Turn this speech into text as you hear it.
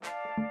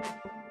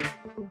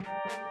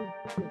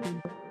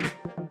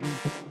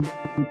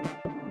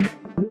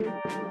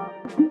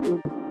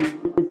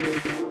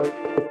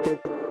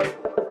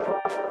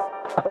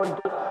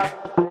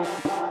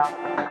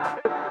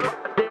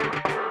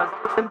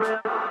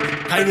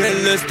Kein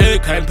LSD,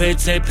 kein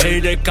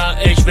PCP, Dicker,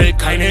 ich will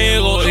kein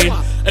Heroin.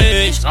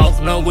 Ich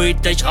rauch nur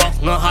Weed, ich rauch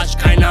nur Hasch,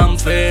 kein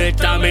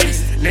Amphetamin.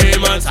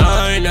 Niemals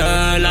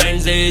eine Line,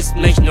 siehst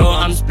mich nur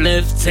am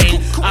Spliff ziehen.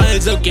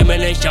 Also geh mir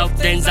nicht auf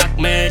den Sack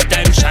mit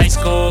deinem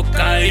scheiß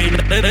Kokain.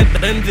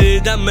 Bin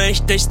wieder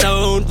mächtig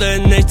stoned,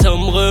 wenn ich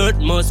zum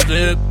Rhythmus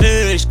flipp.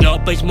 Ich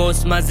glaub, ich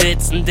muss mal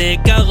sitzen,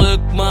 Dicker,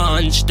 rück mal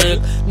ein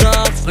Stück.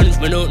 Nach 5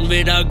 Minuten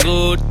wieder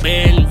gut,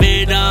 bin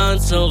wieder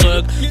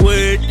zurück.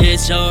 Weed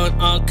ist schon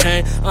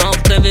okay, auch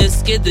der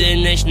Whisky,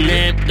 den ich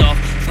nehm. Doch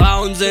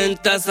Frauen sind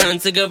das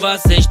Einzige,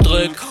 was ich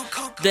drück.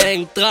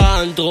 Denk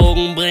dran,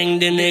 Drogen bringen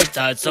dir nichts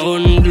als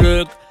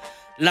Unglück.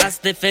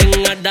 Lass die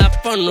Finger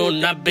davon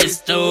und da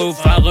bist du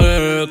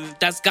verrückt.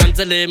 Das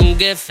ganze Leben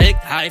gefickt,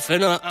 high für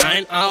nur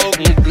einen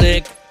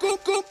Augenblick.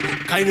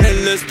 Kein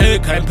LSD,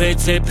 kein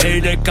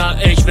PCP, Dicker,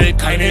 ich will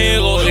kein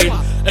Heroin.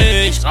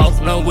 Ich rauch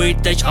nur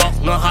Weed, ich rauch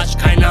nur Hasch,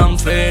 kein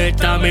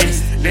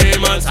Amphetamin.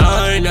 Niemals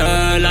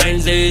eine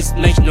Line, siehst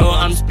mich nur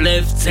am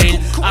Spliff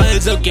ziehen.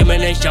 Also geh mir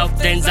nicht auf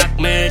den Sack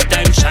mit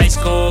deinem scheiß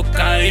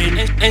Kokain.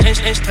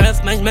 Ich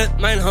treff mich mit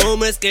meinen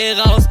Homies, geh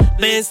raus,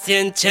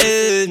 bisschen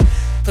chillen.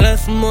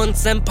 Treffen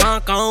uns im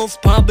Park auf,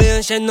 paar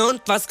Bierchen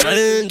und was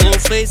grillen. Du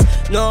frierst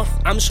noch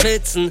am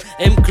Schwitzen,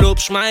 im Club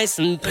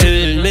schmeißen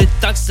Pillen.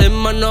 Mittags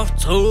immer noch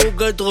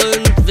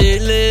zugedröhnt wie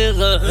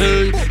leere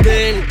Hüllen.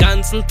 Den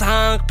ganzen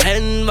Tag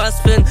pennen, was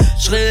für ein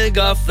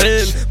schräger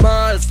Film.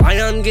 Mal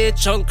feiern geht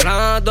schon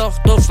klar, doch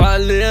du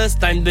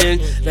verlierst dein Willen,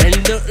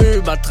 wenn du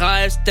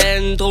übertreibst,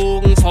 denn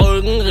Drogen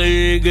folgen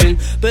Regeln.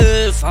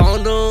 Bevor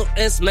du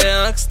es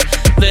merkst,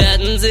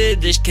 werden sie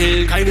dich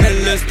killen. Kein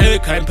LSD,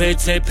 kein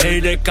PCP,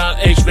 Dicker,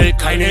 ich will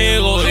kein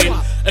Heroin.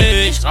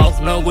 Ich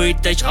rauch nur Weed,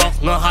 ich rauch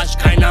nur Hasch,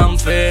 kein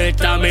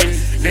Amphetamin.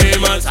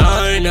 Niemals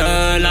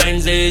eine Line,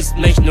 siehst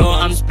mich nur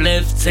am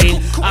Spliff ziehen.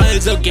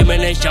 Also geh mir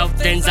nicht auf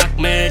den Sack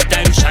mit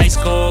deinem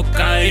scheiß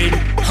Kokain.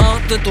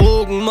 Harte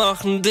Drogen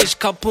machen dich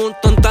kaputt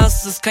und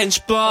das ist kein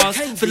Spaß.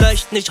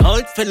 Vielleicht nicht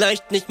heute,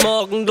 vielleicht nicht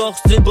morgen, doch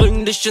sie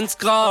bringen dich ins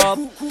Grab.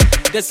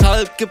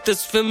 Deshalb gibt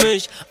es für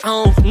mich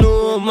auch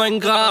nur mein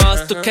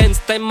Gras. Du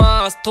kennst dein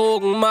Maß,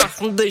 Drogen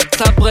machen dich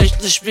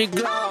zerbrechlich wie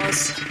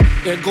Glas.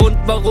 Der Grund,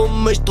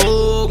 warum ich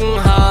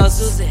Drogen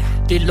hasse: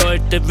 die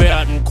Leute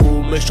werden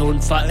komisch und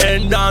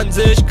verändern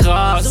sich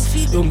krass.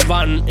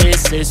 Irgendwann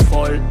ist es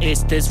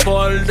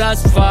voll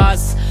das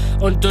Fass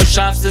und du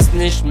schaffst es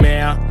nicht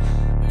mehr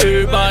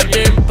über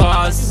den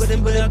Pass.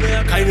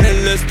 Kein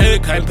LSD,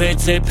 kein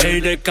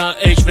PCP, Dicker,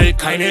 ich will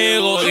kein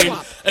Heroin.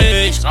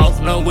 Ich rauch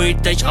nur Weed,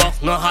 ich rauch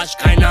nur Hasch,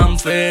 kein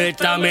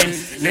Amphetamin.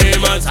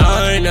 Niemals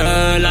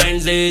eine Line,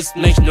 siehst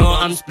mich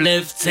nur am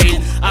Spliff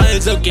ziehen.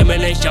 Also geh mir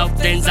nicht auf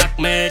den Sack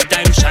mit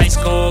deinem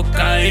scheiß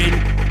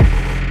Kokain.